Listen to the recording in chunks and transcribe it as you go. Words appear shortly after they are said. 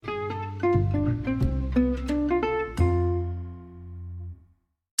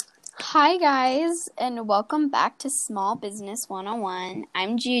Hi, guys, and welcome back to Small Business 101.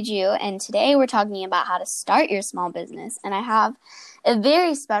 I'm Juju, and today we're talking about how to start your small business. And I have a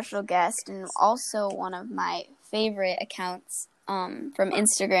very special guest and also one of my favorite accounts from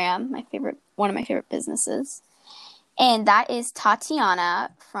Instagram, one of my favorite businesses. And that is Tatiana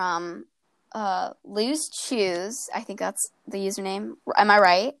from Lou's Chews. I think that's the username. Am I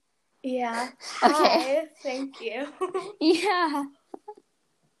right? Yeah. Okay. Hi, thank you. Yeah.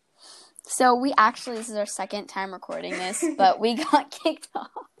 So this is our second time recording this, but we got kicked off.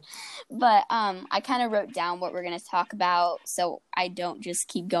 But I kind of wrote down what we're going to talk about so I don't just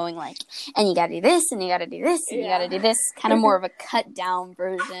keep going like, and you got to do this, and you got to do this, and you got to do this. Kind of more of a cut down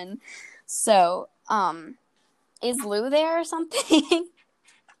version. So, is Lou there or something?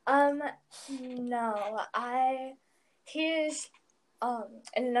 No, he's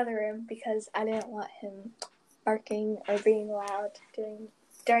in another room because I didn't want him barking or being loud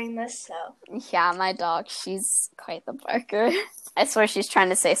during this, so. Yeah, my dog, she's quite the barker. I swear she's trying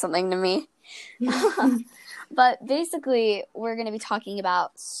to say something to me. But basically, we're going to be talking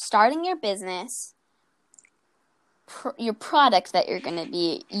about starting your business, your product that you're going to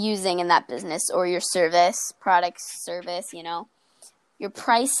be using in that business, or your service, your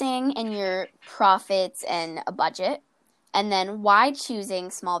pricing and your profits and a budget, and then why choosing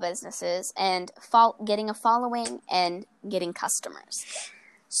small businesses and getting a following and getting customers.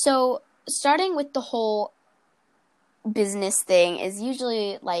 So starting with the whole business thing is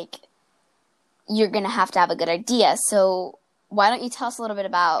usually like you're going to have a good idea. So why don't you tell us a little bit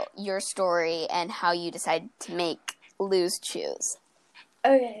about your story and how you decided to make Lou's Chews?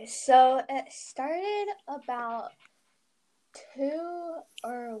 Okay, so it started about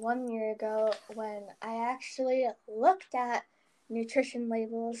 1 year ago when I actually looked at nutrition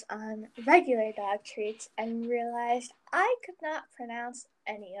labels on regular dog treats and realized I could not pronounce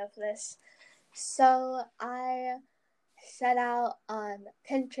any of this. So I set out on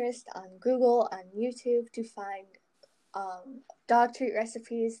Pinterest, on Google, on YouTube to find dog treat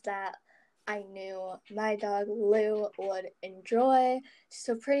recipes that I knew my dog Lou would enjoy.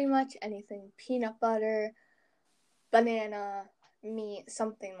 So pretty much anything peanut butter, banana, meat,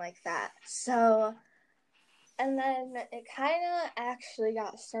 something like that. So, and then it kind of actually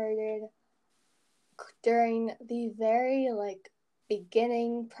got started during the very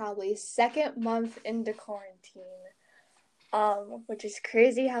beginning, probably second month into quarantine. Which is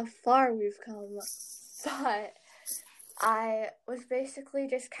crazy how far we've come. But I was basically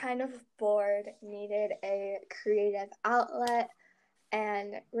just kind of bored, needed a creative outlet,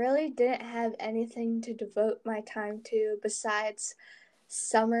 and really didn't have anything to devote my time to besides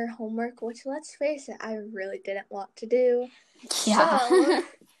summer homework, which, let's face it, I really didn't want to do. Yeah. So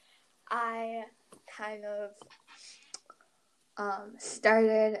I kind of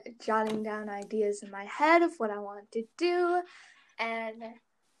started jotting down ideas in my head of what I wanted to do, and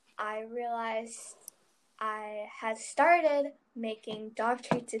I realized I had started making dog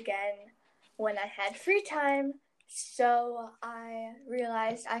treats again when I had free time, so I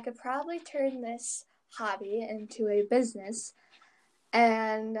realized I could probably turn this hobby into a business.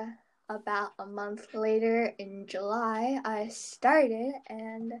 And about a month later, in July, I started,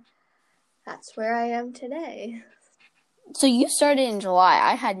 and that's where I am today. So you started in July.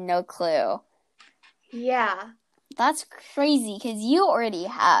 I had no clue. Yeah. That's crazy because you already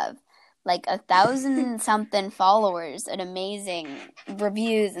have like 1,000 something followers and amazing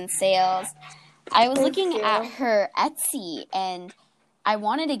reviews and sales. I was looking at her Etsy and I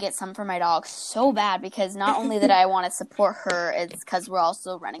wanted to get some for my dog so bad because not only that I want to support her, it's because we're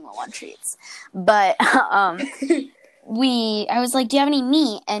also running low on treats. But I was like, do you have any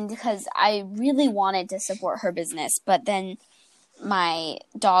meat? And because I really wanted to support her business, but then my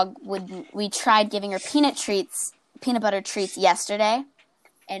dog we tried giving her peanut butter treats yesterday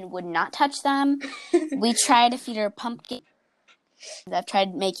and would not touch them. We tried to feed her pumpkin. I've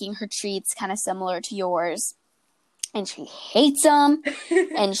tried making her treats kind of similar to yours, and she hates them,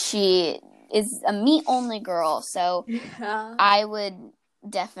 and she is a meat-only girl, so Yeah. I would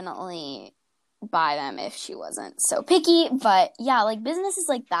definitely buy them if she wasn't so picky. But yeah, like businesses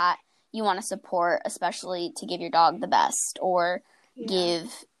like that you want to support, especially to give your dog the best or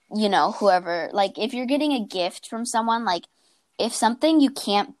give, whoever, like if you're getting a gift from someone, like if something you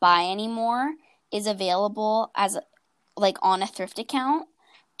can't buy anymore is available as like on a thrift account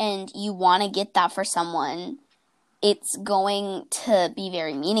and you want to get that for someone, it's going to be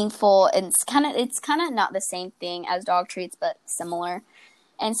very meaningful. It's kind of not the same thing as dog treats, but similar.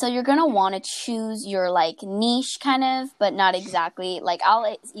 And so you're going to want to choose your like niche kind of, but not exactly. Like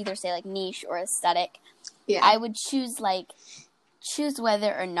I'll either say like niche or aesthetic. Yeah. I would choose like choose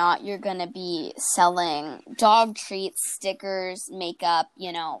whether or not you're going to be selling dog treats, stickers, makeup,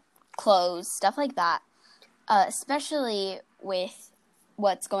 clothes, stuff like that. Especially with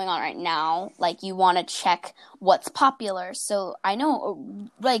what's going on right now, like, you want to check what's popular. So I know,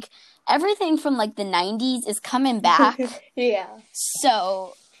 like, everything from, like, the 90s is coming back. Yeah.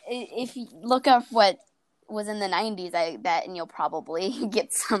 So if you look up what was in the 90s, I bet, and you'll probably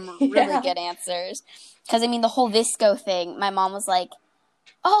get some really good answers. Because, I mean, the whole Visco thing, my mom was like,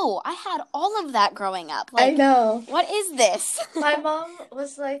 oh, I had all of that growing up. Like, I know. What is this? My mom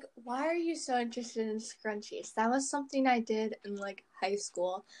was like, why are you so interested in scrunchies? That was something I did in, like, high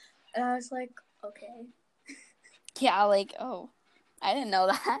school. And I was like, okay. Yeah, like, oh, I didn't know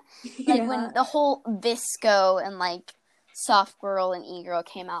that. Like, when the whole Visco and, like, Soft Girl and E-Girl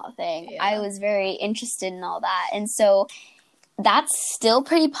came out thing, I was very interested in all that. And so that's still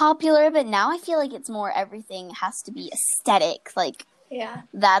pretty popular, but now I feel like it's more everything has to be aesthetic. Like,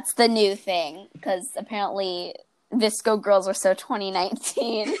 that's the new thing, because apparently Visco girls are so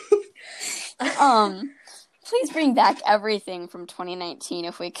 2019. Please bring back everything from 2019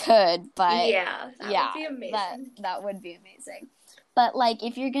 if we could, but that would be amazing. That would be amazing. But, like,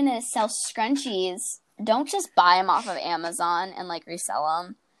 if you're gonna sell scrunchies, don't just buy them off of Amazon and, like, resell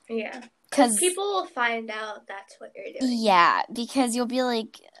them. Yeah. Because people will find out that's what you're doing. Yeah, because you'll be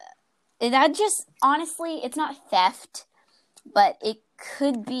like, that just, honestly, it's not theft, but it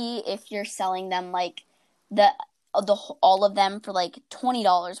could be if you're selling them, like, all of them for, like,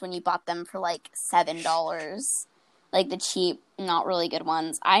 $20 when you bought them for, like, $7. Like, the cheap, not really good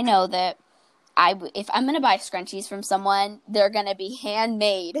ones. I know that if I'm going to buy scrunchies from someone, they're going to be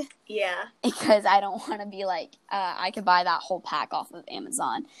handmade. Yeah. Because I don't want to be like, I could buy that whole pack off of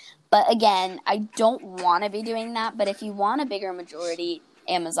Amazon. But again, I don't want to be doing that. But if you want a bigger majority,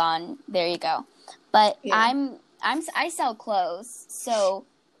 Amazon, there you go. But I sell clothes, so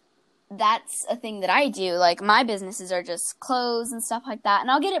that's a thing that I do. Like, my businesses are just clothes and stuff like that.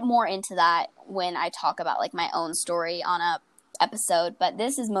 And I'll get it more into that when I talk about, like, my own story on a episode. But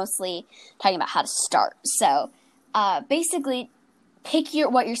this is mostly talking about how to start. So, basically, pick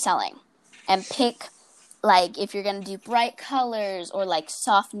what you're selling. And pick, like, if you're going to do bright colors or, like,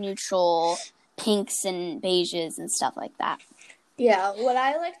 soft neutral pinks and beiges and stuff like that. Yeah, what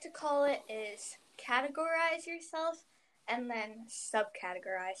I like to call it is categorize yourself and then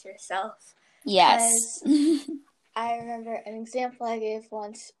subcategorize yourself. Yes. I remember an example I gave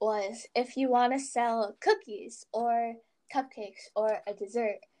once was if you want to sell cookies or cupcakes or a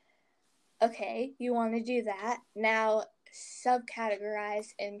dessert. Okay, you want to do that. Now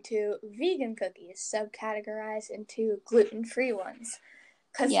subcategorize into vegan cookies, subcategorize into gluten-free ones.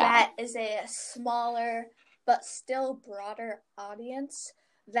 Because that is a smaller but still broader audience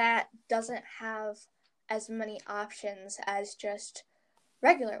that doesn't have as many options as just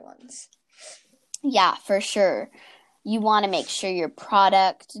regular ones. Yeah, for sure. You want to make sure your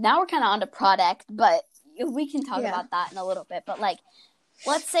product, now we're kind of onto product, but we can talk about that in a little bit. But, like,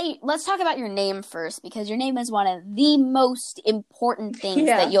 let's talk about your name first, because your name is one of the most important things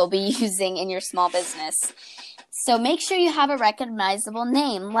that you'll be using in your small business. So make sure you have a recognizable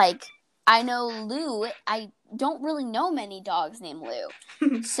name. Like, I know Lou, I don't really know many dogs named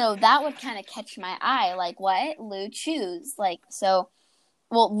Lou. So that would kind of catch my eye. Like, what? Lou Chews. Like, so,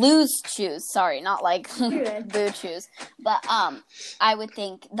 well, Lou's Chews. Sorry, not like Lou Chews. But I would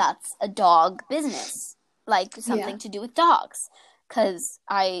think that's a dog business. Like, something to do with dogs. Because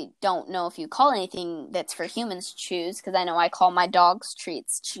I don't know if you call anything that's for humans Chews. Because I know I call my dogs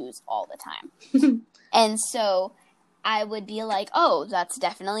treats Chews all the time. And so I would be like, oh, that's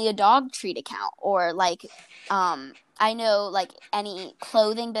definitely a dog treat account. Or, like, I know, like, any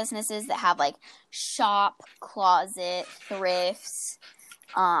clothing businesses that have, like, shop, closet, thrifts.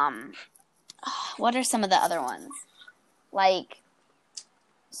 What are some of the other ones? Like,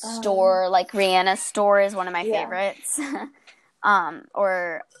 store, like, Rihanna store is one of my favorites.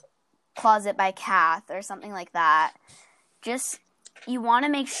 Or Closet by Kath or something like that. Just, you want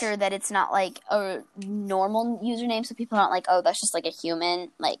to make sure that it's not, like, a normal username, so people aren't like, oh, that's just, like, a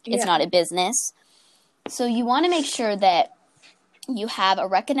human. Like, it's not a business. So you want to make sure that you have a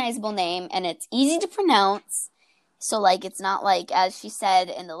recognizable name and it's easy to pronounce. So, like, it's not like, as she said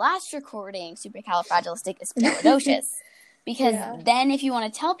in the last recording, supercalifragilisticexpialidocious. Because then if you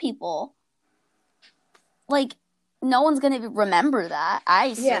want to tell people, like, no one's going to remember that.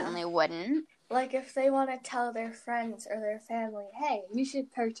 I certainly wouldn't. Like, if they want to tell their friends or their family, hey, you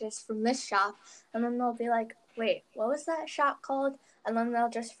should purchase from this shop, and then they'll be like, wait, what was that shop called? And then they'll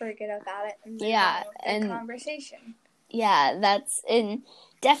just forget about it and move on with the conversation. Yeah, that's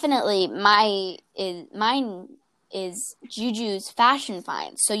definitely mine is Juju's Fashion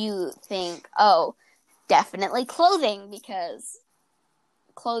Find. So you think, oh, definitely clothing, because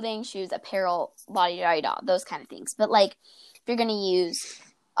clothing, shoes, apparel, la-di-da-di-da, those kind of things. But, like, if you're going to use,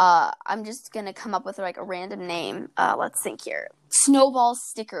 I'm just going to come up with, like, a random name. Let's think here. Snowball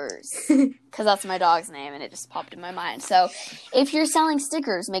Stickers, because that's my dog's name, and it just popped in my mind. So if you're selling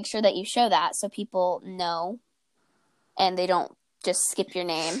stickers, make sure that you show that so people know, and they don't just skip your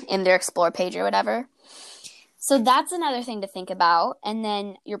name in their Explore page or whatever. So that's another thing to think about. And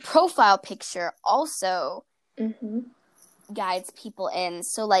then your profile picture also guides people in.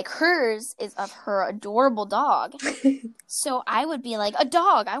 So, like, hers is of her adorable dog. So I would be like, a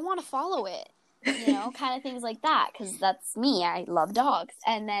dog, I want to follow it. You know, kind of things like that, because that's me. I love dogs.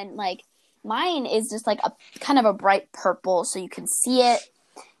 And then, like, mine is just, like, a kind of a bright purple, so you can see it.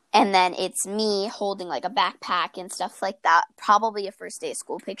 And then it's me holding, like, a backpack and stuff like that. Probably a first day of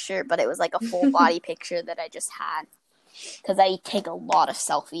school picture, but it was, like, a full body picture that I just had. Because I take a lot of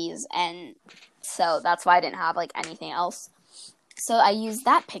selfies, and so that's why I didn't have, like, anything else. So I used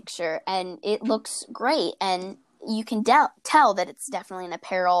that picture, and it looks great. And you can tell that it's definitely an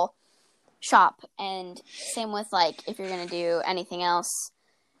apparel shop. And same with, like, if you're going to do anything else,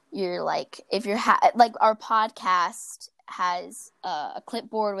 you're, like, if you're, like, our podcast has a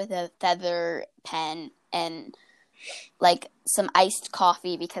clipboard with a feather pen and, like, some iced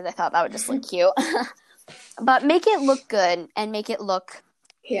coffee, because I thought that would just look cute. But make it look good and make it look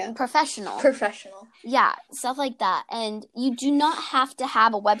professional. Yeah, stuff like that. And you do not have to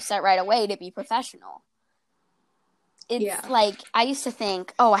have a website right away to be professional. It's like, I used to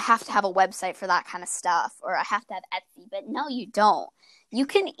think, oh, I have to have a website for that kind of stuff, or I have to have Etsy, but no, you don't. You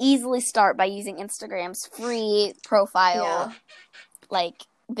can easily start by using Instagram's free profile, like,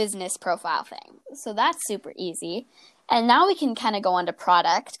 business profile thing. So that's super easy. And now we can kind of go on to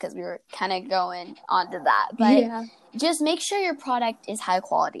product, because we were kind of going on to that. But just make sure your product is high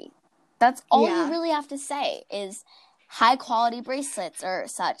quality. That's all you really have to say, is high quality bracelets or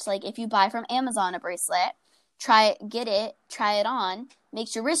such. Like, if you buy from Amazon a bracelet, try it on,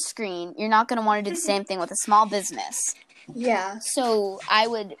 makes your wrist screen. You're not going to want to do the same thing with a small business. Yeah. So I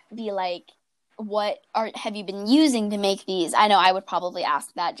would be like, what have you been using to make these? I know I would probably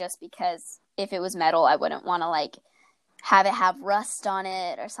ask that, just because if it was metal, I wouldn't want to, like, have it have rust on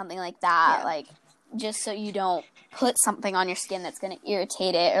it or something like that. Like, just so you don't put something on your skin that's going to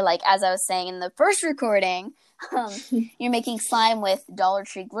irritate it. Or, like, as I was saying in the first recording, you're making slime with Dollar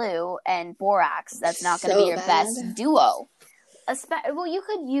Tree glue and borax. That's not going to be your best duo. Well, you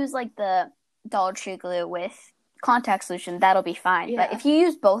could use, like, the Dollar Tree glue with contact solution. That'll be fine. But if you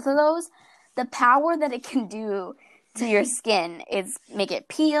use both of those, the power that it can do to your skin is make it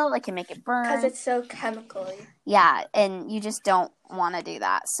peel. It can make it burn. Because it's so chemically. Yeah, and you just don't want to do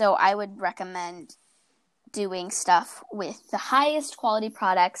that. So I would recommend doing stuff with the highest quality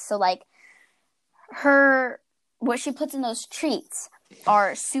products. So, like, what she puts in those treats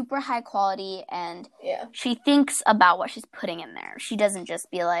are super high quality, and she thinks about what she's putting in there. She doesn't just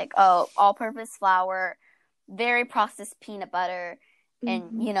be like, oh, all-purpose flour, very processed peanut butter,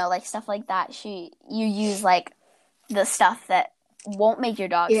 and, you know, like, stuff like that. You use, like, the stuff that won't make your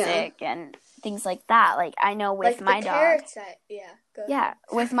dog sick and things like that. Like, I know with, like, my dog.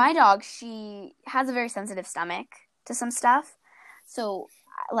 With my dog, she has a very sensitive stomach to some stuff. So,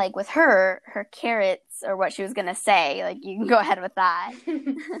 like, with her carrots, or what she was gonna say, like, you can go ahead with that.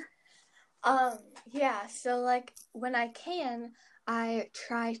 So, like, when I can, I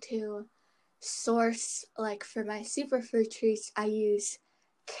try to source, like, for my superfood treats, I use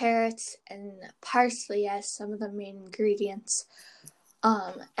carrots and parsley as some of the main ingredients.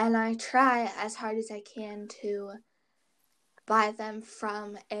 And I try as hard as I can to buy them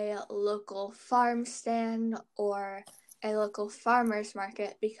from a local farm stand or a local farmer's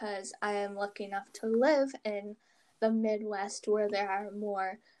market, because I am lucky enough to live in the Midwest, where there are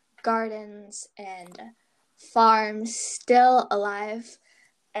more gardens and farms still alive.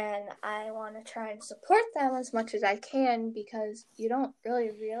 And I want to try and support them as much as I can, because you don't really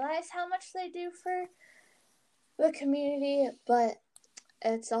realize how much they do for the community, but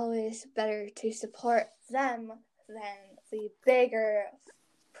it's always better to support them than the bigger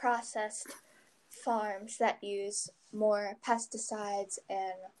processed farms that use more pesticides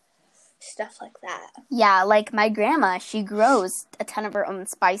and stuff like that. Yeah, like my grandma, she grows a ton of her own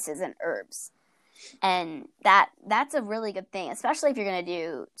spices and herbs. And that's a really good thing, especially if you're going to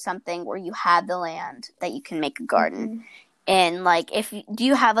do something where you have the land that you can make a garden. Mm-hmm. And, like, do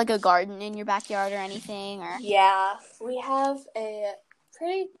you have, like, a garden in your backyard or anything? Or? Yeah, we have a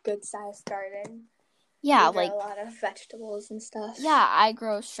pretty good-sized garden. Yeah, we grow a lot of vegetables and stuff. Yeah, I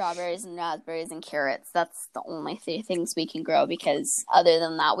grow strawberries and raspberries and carrots. That's the only things we can grow, because other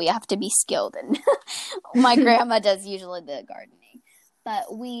than that, we have to be skilled. And my grandma does usually the gardening.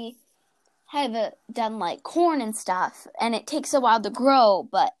 But we have done like corn and stuff, and it takes a while to grow,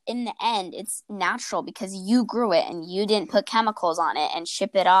 but in the end, it's natural because you grew it and you didn't put chemicals on it and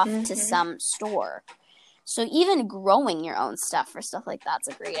ship it off to some store. So even growing your own stuff for stuff like that's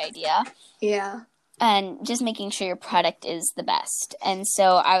a great idea. Yeah. And just making sure your product is the best. And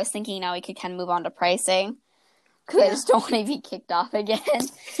so I was thinking now we could kind of move on to pricing, because I just don't want to be kicked off again.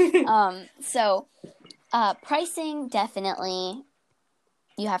 Pricing, definitely,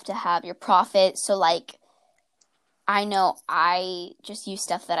 you have to have your profit. So, like, I know I just use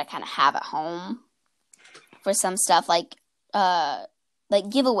stuff that I kind of have at home for some stuff, like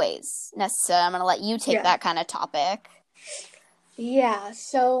giveaways necessarily. I'm going to let you take that kind of topic. Yeah,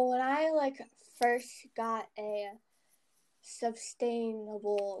 so when I, first got a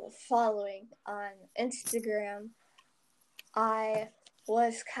sustainable following on Instagram, I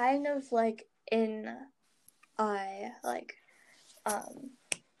was kind of, in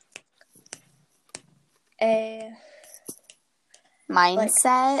a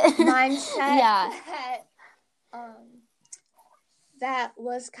mindset. Yeah. That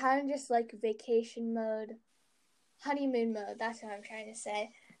was kind of just vacation mode, honeymoon mode, that's what I'm trying to say.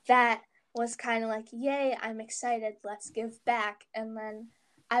 That was kind of yay, I'm excited, let's give back. And then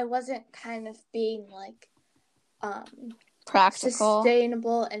I wasn't kind of being practical,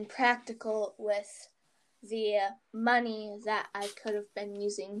 sustainable and practical with the money that I could have been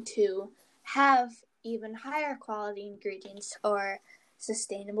using to have even higher quality ingredients or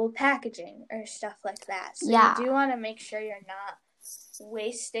sustainable packaging or stuff like that. So you do want to make sure you're not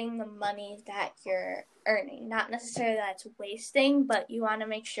wasting the money that you're earning. Not necessarily that it's wasting, but you want to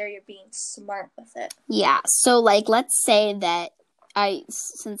make sure you're being smart with it. Yeah. So let's say that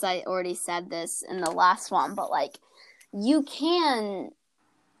since I already said this in the last one, but you can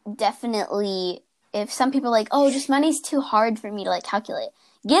definitely, if some people are oh, just money's too hard for me to calculate,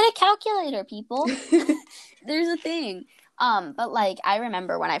 get a calculator, people. There's a thing. But I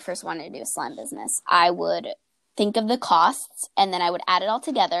remember when I first wanted to do a slime business, I would think of the costs, and then I would add it all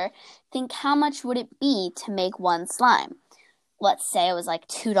together, think how much would it be to make one slime. Let's say it was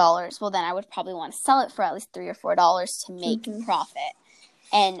 $2. Well, then I would probably want to sell it for at least $3 or $4 to make profit.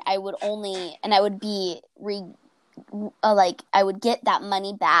 And I would I would get that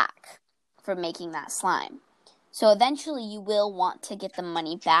money back for making that slime. So eventually you will want to get the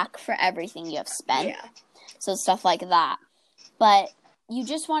money back for everything you have spent. Yeah. So stuff like that. But you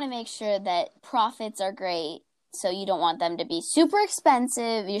just want to make sure that profits are great. So you don't want them to be super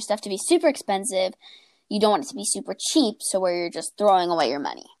expensive, your stuff to be super expensive. You don't want it to be super cheap, so where you're just throwing away your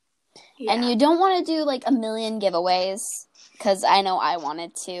money. Yeah. And you don't want to do 1 million giveaways, because I know I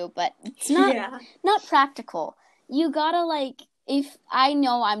wanted to, but it's not practical. You gotta if I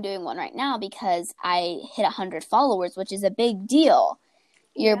know I'm doing one right now because I hit 100 followers, which is a big deal.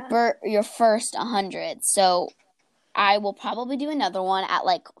 Your first 100. So I will probably do another one at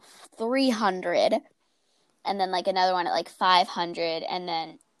 300, and then another one at 500, and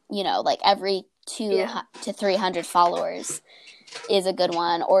then every 200 to 300 followers is a good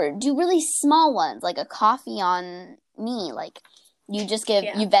one. Or do really small ones, like a coffee on me, you just give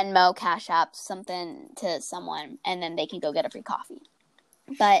you Venmo, Cash App, something to someone, and then they can go get a free coffee.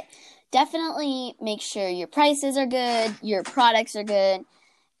 But definitely make sure your prices are good, your products are good.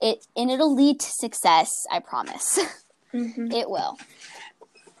 It'll lead to success, I promise. It will.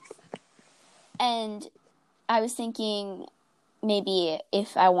 And I was thinking maybe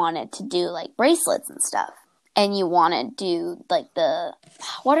if I wanted to do bracelets and stuff, and you want to do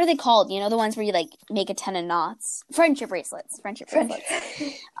what are they called? The ones where you make a 10 of knots? Friendship bracelets.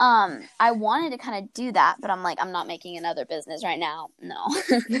 I wanted to kind of do that, but I'm I'm not making another business right now. No.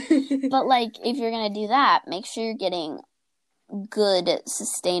 But if you're going to do that, make sure you're getting good,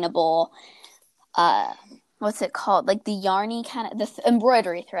 sustainable, what's it called? The yarny kind of, the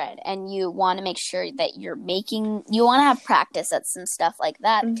embroidery thread. And you want to make sure that you want to have practice at some stuff like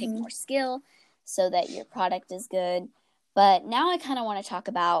that, take more skill so that your product is good. But now I kind of want to talk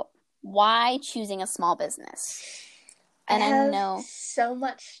about why choosing a small business. And I know so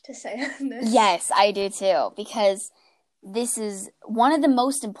much to say on this. Yes, I do too, because this is one of the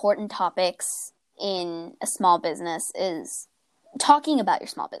most important topics in a small business, is talking about your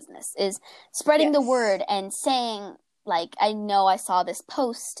small business, is spreading the word and saying, I know I saw this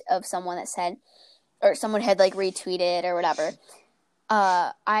post of someone that said, or someone had retweeted or whatever,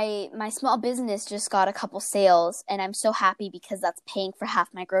 my small business just got a couple sales and I'm so happy because that's paying for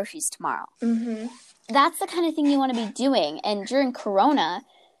half my groceries tomorrow. that's the kind of thing you want to be doing. And during Corona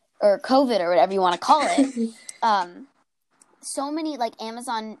or COVID or whatever you want to call it, so many like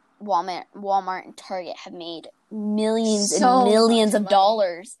Amazon, Walmart, and Target have made millions and millions of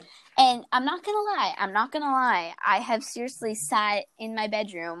dollars. And I'm not gonna lie. I have seriously sat in my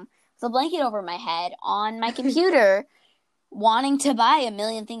bedroom with a blanket over my head on my computer wanting to buy a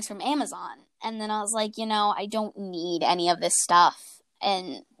million things from Amazon. And then I was like, I don't need any of this stuff.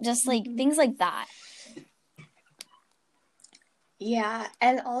 And just like things like that. Yeah,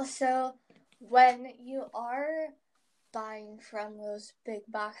 and also when you are buying from those big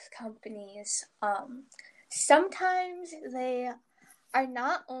box companies, sometimes they are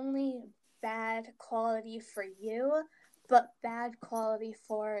not only bad quality for you, but bad quality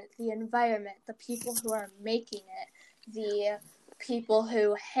for the environment, the people who are making it, the people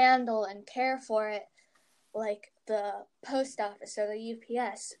who handle and care for it, like the post office or the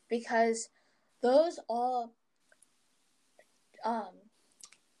UPS, because those all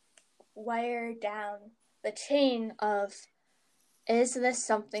wire down the chain of, is this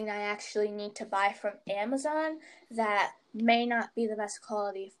something I actually need to buy from Amazon that may not be the best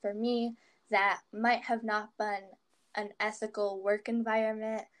quality for me, that might have not been an ethical work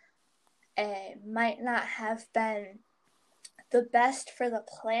environment, it might not have been the best for the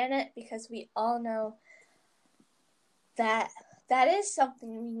planet, because we all know that is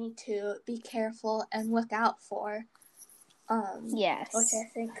something we need to be careful and look out for. Yes. Which I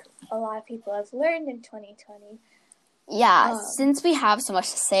think a lot of people have learned in 2020. Yeah, since we have so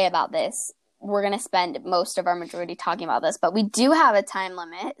much to say about this, we're going to spend most of our majority talking about this, but we do have a time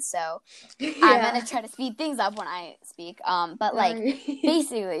limit, so I'm going to try to speed things up when I speak. But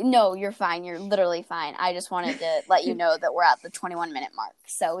basically, no, you're fine. You're literally fine. I just wanted to let you know that we're at the 21-minute mark,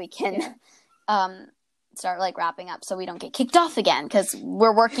 so we can start wrapping up so we don't get kicked off again, because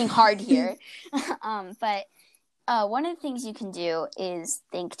we're working hard here. But one of the things you can do is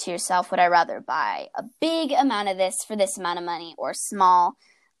think to yourself, would I rather buy a big amount of this for this amount of money, or a small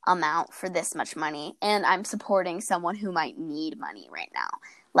amount for this much money? And I'm supporting someone who might need money right now.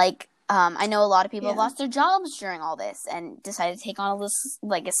 I know a lot of people have lost their jobs during all this and decided to take on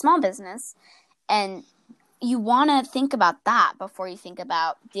a small business. And you want to think about that before you think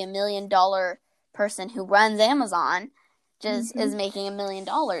about the $1 million person who runs Amazon is making $1 million.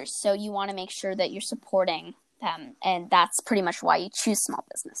 So you want to make sure that you're supporting them, and that's pretty much why you choose small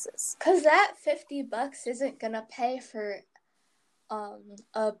businesses. Because that $50 isn't gonna pay for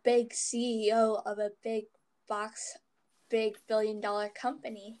a big CEO of a big billion-dollar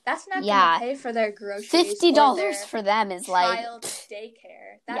company. That's not gonna pay for their groceries. $50 for them is child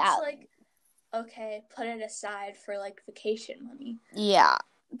daycare. That's okay, put it aside for vacation money. Yeah,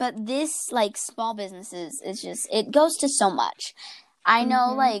 but this small businesses is just, it goes to so much. I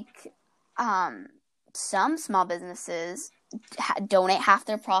know some small businesses donate half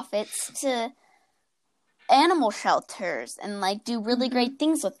their profits to animal shelters and do really great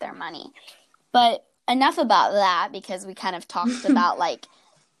things with their money. But enough about that, because we kind of talked about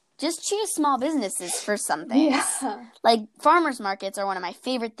just choose small businesses for some things. Farmers markets are one of my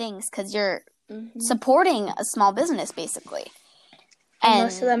favorite things, because you're supporting a small business basically. And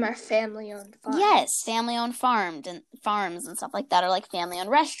most of them are family-owned farms. Yes, family-owned farms and stuff like that, or family-owned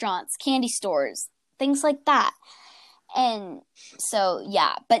restaurants, candy stores, things like that. And so,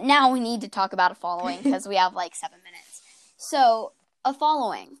 yeah. But now we need to talk about a following, because we have 7 minutes. So, a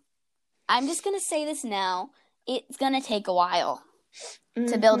following. I'm just going to say this now. It's going to take a while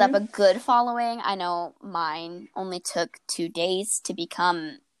to build up a good following. I know mine only took 2 days to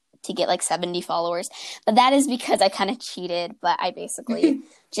get 70 followers, but that is because I kind of cheated. But I basically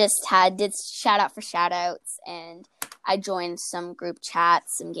just did shout out for shout outs, and I joined some group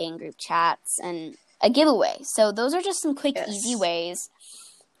chats, some gang group chats, and a giveaway. So those are just some quick, easy ways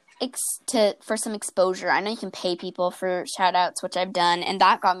for some exposure. I know you can pay people for shout outs, which I've done, and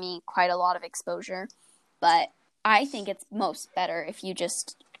that got me quite a lot of exposure. But I think it's most better if you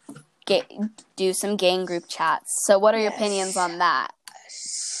just do some gang group chats. So what are your opinions on that?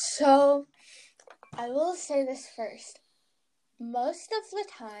 So I will say this first. Most of the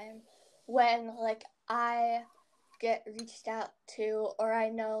time when I get reached out to, or I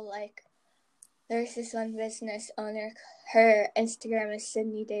know there's this one business owner, her Instagram is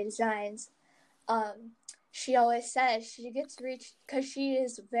Sydney Day Designs. She always says she gets reached, because she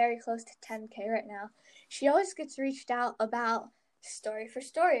is very close to 10K right now. She always gets reached out about story for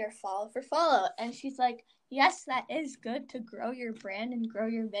story or follow for follow. And she's like, yes, that is good to grow your brand and grow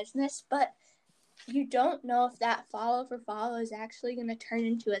your business, but you don't know if that follow for follow is actually going to turn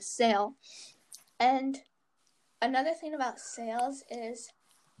into a sale. And another thing about sales is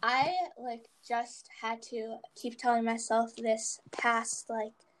I just had to keep telling myself this past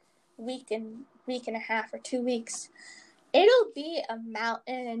week and a half or 2 weeks. It'll be a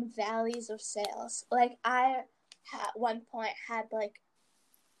mountain and valleys of sales. I at one point had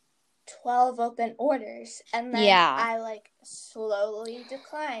 12 open orders, and then I slowly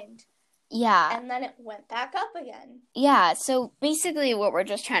declined. Yeah. And then it went back up again. Yeah, so basically what we're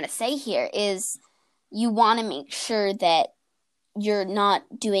just trying to say here is you want to make sure that you're not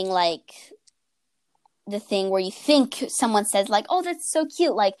doing the thing where you think someone says oh, that's so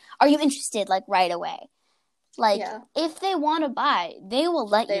cute, are you interested right away? If they want to buy, they will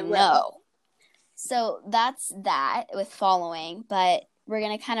let you know. So that's that with following, but we're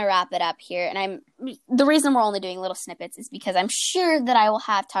going to kind of wrap it up here. And the reason we're only doing little snippets is because I'm sure that I will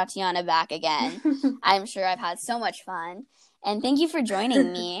have Tatiana back again. I'm sure I've had so much fun. And thank you for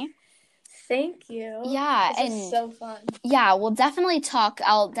joining me. Thank you. Yeah. This is so fun. Yeah, we'll definitely talk.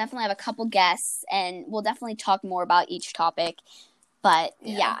 I'll definitely have a couple guests, and we'll definitely talk more about each topic. But,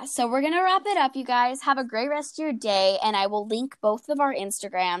 yeah, so we're going to wrap it up, you guys. Have a great rest of your day, and I will link both of our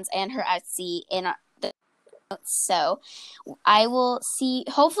Instagrams and her Etsy in the notes. So I will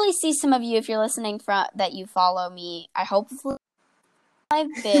hopefully see some of you if you're listening that you follow me. I hopefully I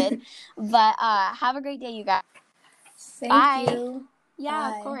did. But have a great day, you guys. Thank you. Yeah,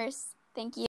 Bye. of course. Thank you.